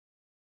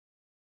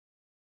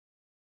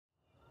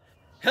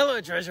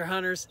Hello treasure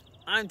hunters,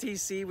 I'm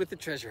TC with the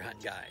Treasure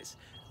Hunt Guys.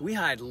 We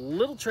hide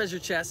little treasure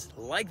chests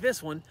like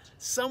this one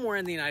somewhere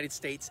in the United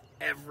States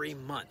every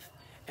month.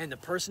 And the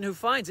person who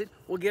finds it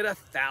will get a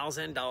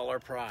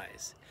 $1,000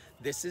 prize.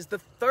 This is the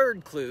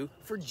third clue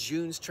for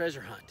June's treasure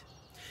hunt.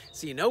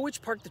 So you know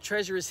which park the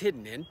treasure is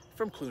hidden in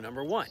from clue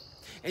number 1.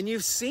 And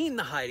you've seen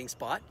the hiding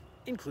spot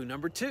in clue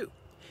number 2.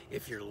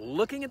 If you're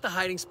looking at the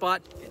hiding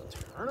spot and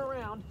turn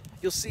around,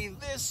 you'll see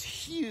this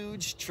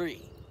huge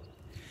tree.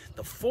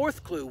 The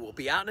fourth clue will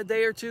be out in a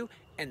day or two,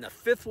 and the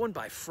fifth one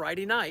by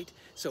Friday night,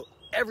 so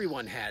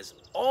everyone has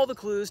all the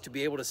clues to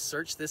be able to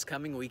search this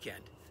coming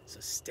weekend. So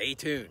stay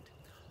tuned.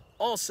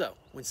 Also,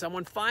 when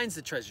someone finds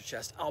the treasure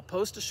chest, I'll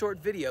post a short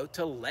video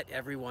to let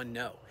everyone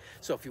know.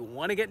 So if you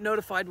want to get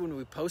notified when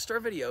we post our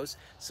videos,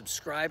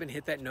 subscribe and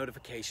hit that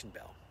notification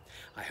bell.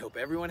 I hope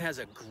everyone has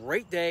a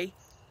great day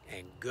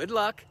and good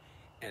luck.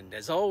 And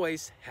as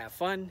always, have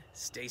fun,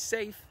 stay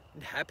safe,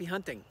 and happy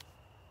hunting.